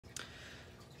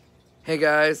Hey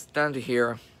guys, Dante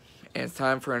here, and it's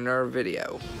time for another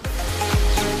video.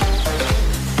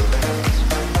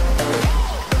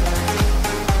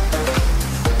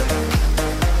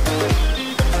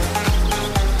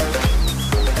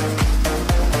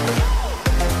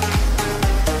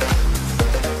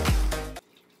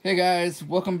 Hey guys,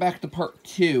 welcome back to part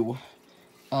 2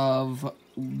 of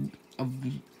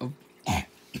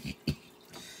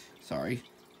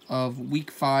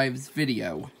week 5's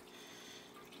video.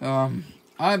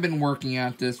 I've been working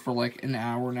at this for like an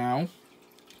hour now,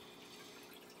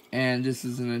 and this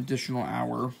is an additional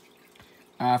hour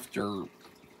after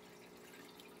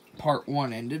part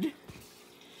 1 ended.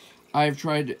 I've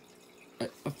tried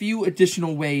a few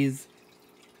additional ways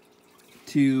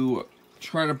to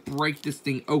try to break this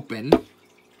thing open.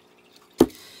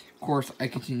 Of course, I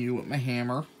continue with my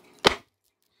hammer.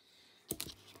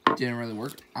 Didn't really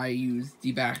work. I used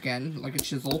the back end like a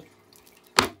chisel.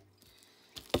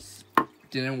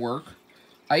 Didn't work.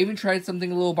 I even tried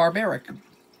something a little barbaric.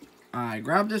 I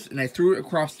grabbed this and I threw it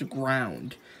across the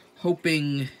ground,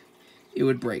 hoping it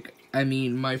would break. I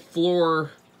mean, my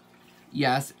floor,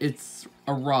 yes, it's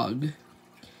a rug,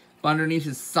 but underneath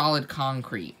is solid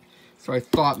concrete. So I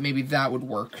thought maybe that would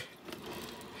work.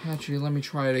 Actually, let me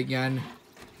try it again.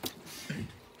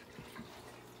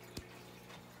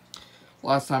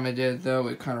 Last time I did it, though,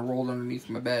 it kind of rolled underneath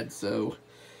my bed, so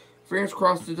fingers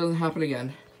crossed it doesn't happen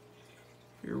again.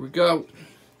 Here we go.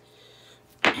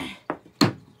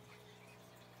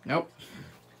 Nope.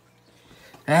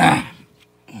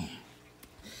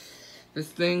 This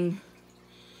thing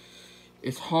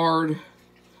is hard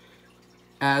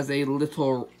as a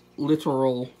literal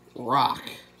rock.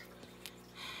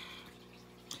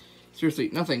 Seriously,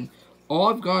 nothing. All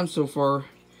I've gone so far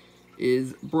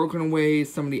is broken away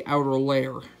some of the outer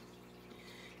layer.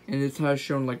 And this has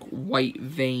shown like white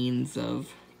veins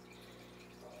of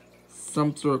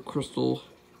some sort of crystal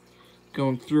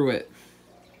going through it.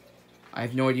 I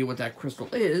have no idea what that crystal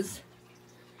is,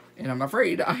 and I'm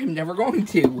afraid I'm never going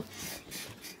to.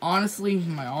 Honestly,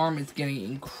 my arm is getting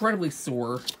incredibly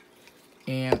sore,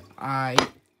 and I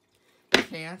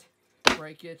can't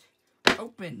break it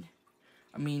open.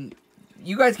 I mean,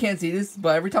 you guys can't see this,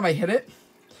 but every time I hit it,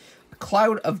 a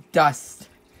cloud of dust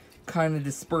kind of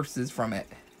disperses from it.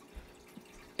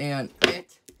 And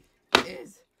it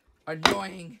is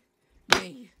annoying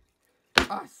me.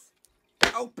 Us.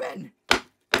 Open.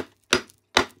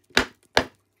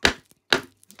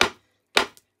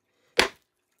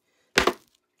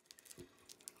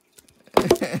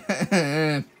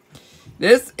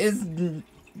 This is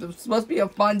supposed to be a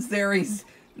fun series,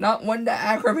 not one that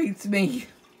aggravates me.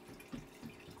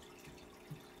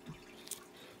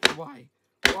 Why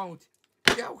won't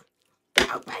you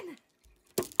open?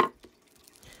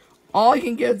 All you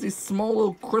can get is these small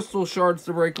little crystal shards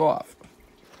to break off.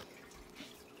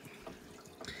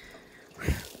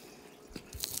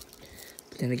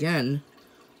 And again,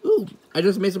 ooh, I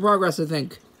just made some progress, I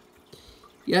think.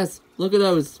 Yes, look at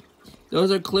those.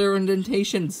 Those are clear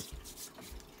indentations.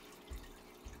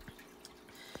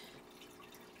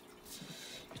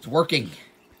 It's working.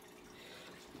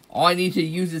 All I need to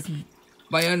use is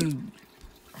my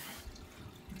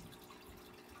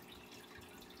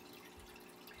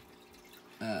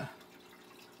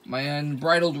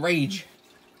unbridled rage.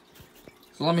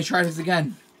 So let me try this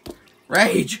again.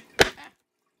 Rage!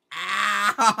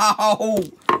 Ow!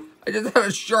 I just had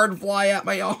a shard fly at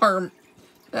my arm.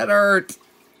 That hurt.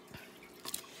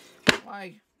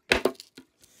 Why?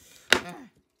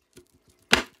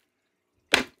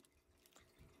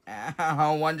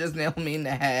 Ow, one just nailed me in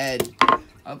the head.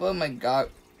 I'll put my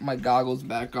goggles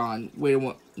back on. Wait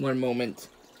one moment.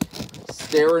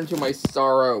 Stare into my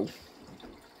sorrow.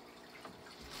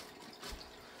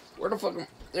 Where the fuck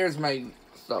there's my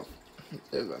stuff.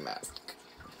 There's my mask.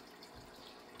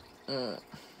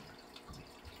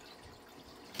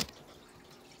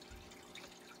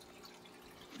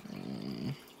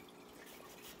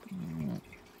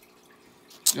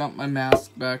 Got my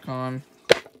mask back on.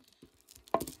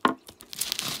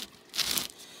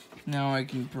 Now I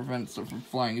can prevent stuff from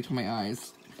flying into my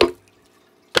eyes.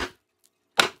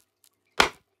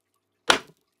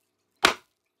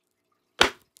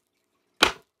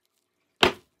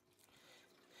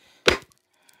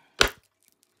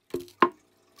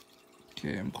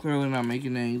 Okay, I'm clearly not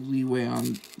making any leeway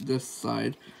on this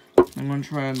side. I'm going to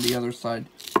try on the other side.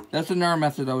 That's another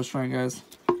method I was trying, guys.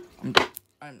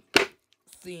 I'm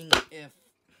seeing if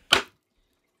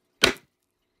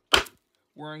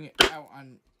wearing it out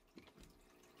on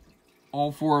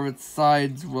all 4 of its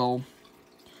sides will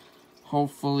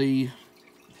hopefully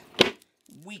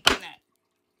weaken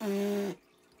it.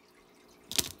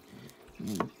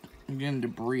 getting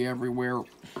debris everywhere.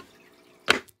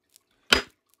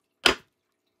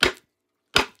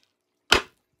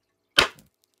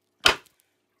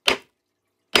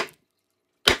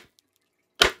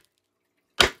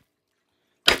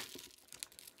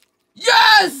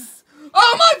 Yes!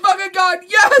 Oh my fucking god,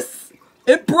 yes!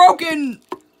 It broken!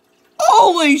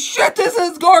 Holy shit, this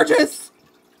is gorgeous!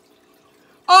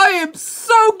 I am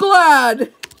so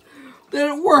glad that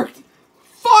it worked.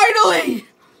 Finally!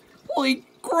 Holy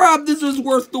crap, this was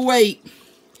worth the wait.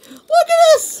 Look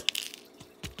at this!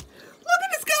 Look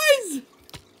at this, guys!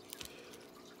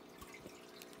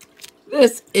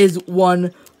 This is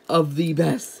one of the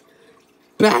best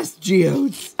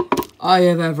geodes I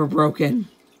have ever broken.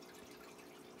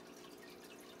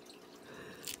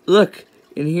 Look,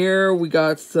 in here we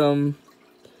got some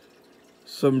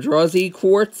Geodes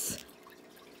quartz,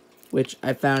 which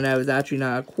I found out is actually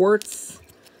not a quartz,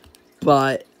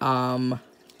 but a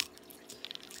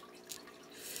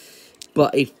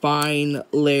fine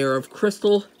layer of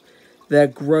crystal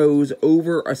that grows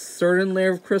over a certain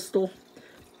layer of crystal.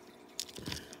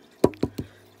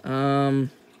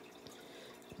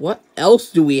 What else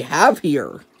do we have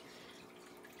here?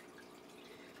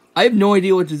 I have no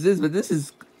idea what this is, but this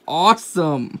is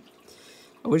awesome.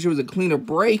 I wish it was a cleaner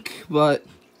break, but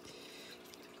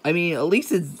I mean, at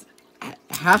least it's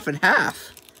half and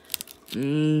half.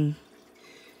 Yeah,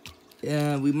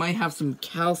 we might have some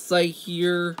calcite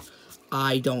here.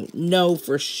 I don't know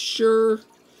for sure.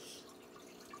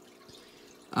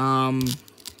 Hang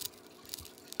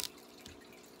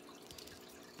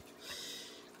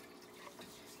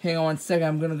on one second.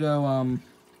 I'm gonna go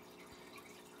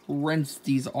rinse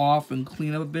these off and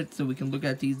clean up a bit so we can look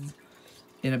at these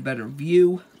in a better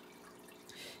view.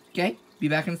 Okay, be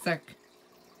back in a sec.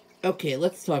 Okay,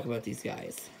 let's talk about these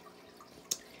guys.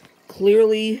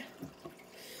 Clearly,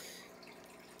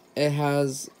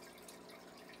 it's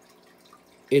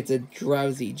a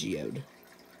drowsy geode.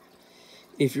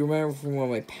 If you remember from one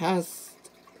of my past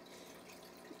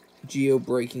geode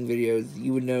breaking videos,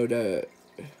 you would know that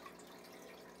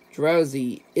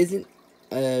drowsy isn't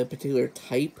a particular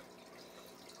type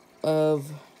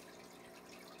of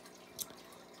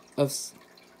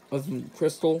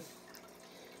crystal,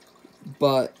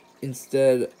 but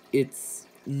instead it's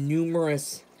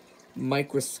numerous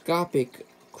microscopic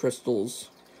crystals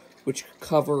which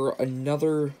cover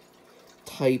another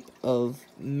type of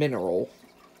mineral,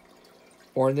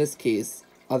 or in this case,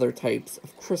 other types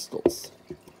of crystals.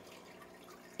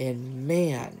 And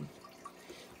man,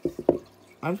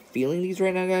 I'm feeling these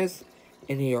right now, guys,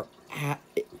 and they are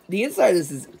the inside of this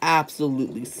is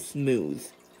absolutely smooth.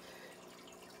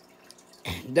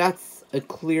 That's a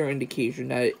clear indication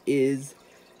that it is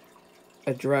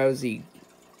a drowsy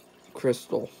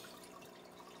crystal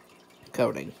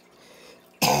coating.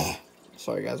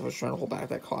 Sorry, guys, I was trying to hold back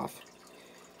that cough.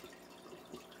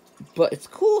 But it's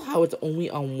cool how it's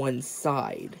only on one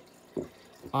side.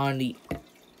 On the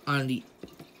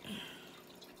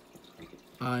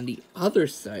other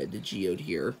side of the geode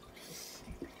here,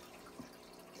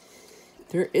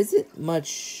 there isn't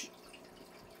much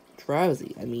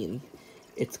drowsy. I mean,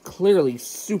 it's clearly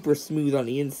super smooth on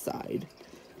the inside.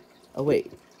 Oh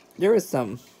wait, there is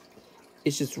some.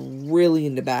 It's just really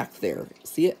in the back there.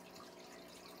 See it?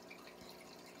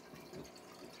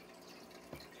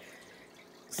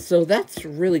 So that's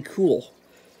really cool.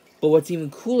 But what's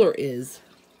even cooler is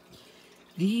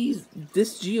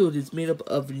this geode is made up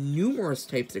of numerous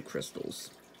types of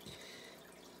crystals.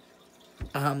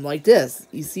 Like this.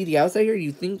 You see the outside here?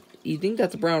 You think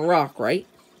that's a brown rock, right?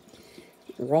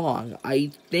 Wrong.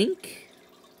 I think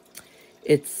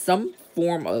it's some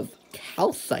form of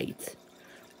calcite.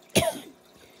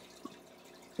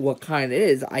 What kind it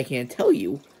is, I can't tell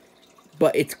you.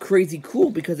 But it's crazy cool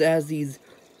because it has these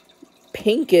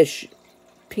pinkish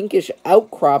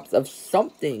outcrops of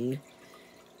something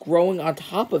growing on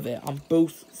top of it on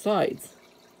both sides.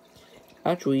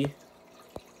 Actually,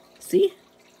 see?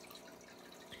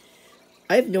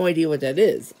 I have no idea what that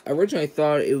is. I originally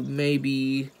thought it may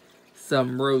be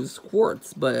some rose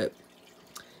quartz, but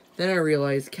then I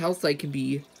realized calcite can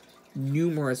be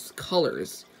numerous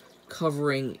colors,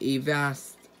 covering a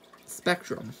vast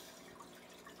spectrum.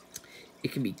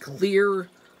 It can be clear,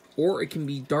 or it can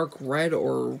be dark red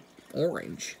or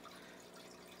orange,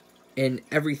 and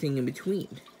everything in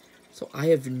between. So I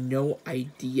have no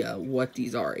idea what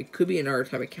these are. It could be another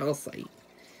type of calcite.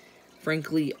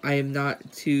 Frankly, I am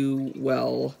not too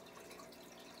well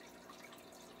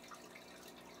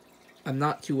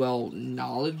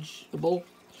knowledgeable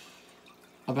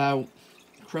about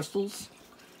crystals,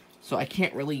 so I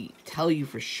can't really tell you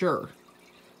for sure.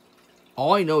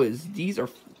 All I know is these are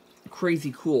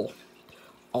crazy cool.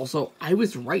 Also, I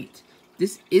was right.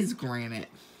 This is granite.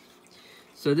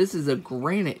 So this is a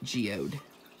granite geode.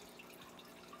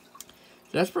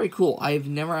 That's pretty cool. I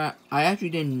actually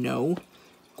didn't know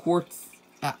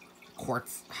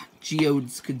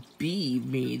geodes could be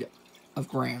made of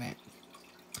granite.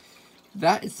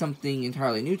 That is something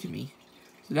entirely new to me.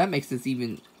 So that makes this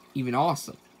even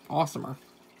awesomer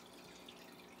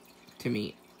to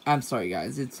me. I'm sorry,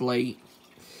 guys. It's late.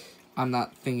 I'm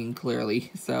not thinking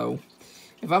clearly. So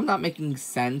if I'm not making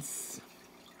sense,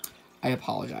 I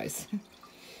apologize.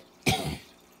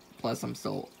 Plus, I'm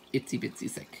still itsy-bitsy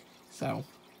sick. So,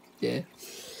 yeah.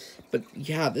 But,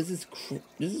 yeah, this is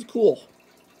cool.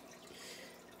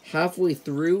 Halfway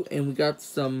through, and we got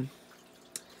some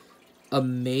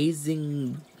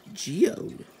amazing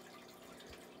geode.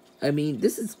 I mean,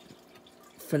 this is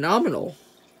phenomenal.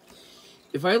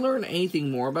 If I learn anything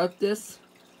more about this,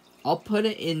 I'll put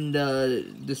it in the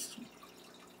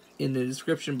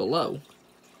description below.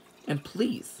 And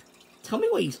please, tell me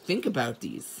what you think about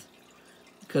these.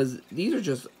 Because these are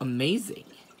just amazing.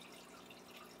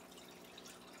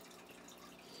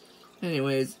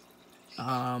 Anyways,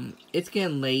 it's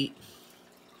getting late.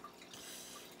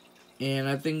 And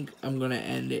I think I'm going to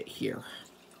end it here.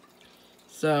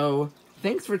 So,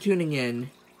 thanks for tuning in.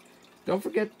 Don't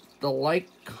forget to like,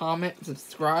 comment,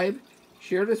 subscribe,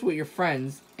 share this with your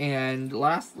friends, and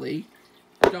lastly,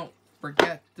 don't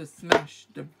forget to smash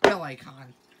the bell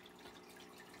icon.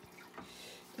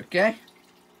 Okay?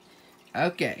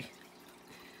 Okay.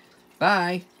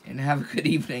 Bye, and have a good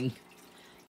evening.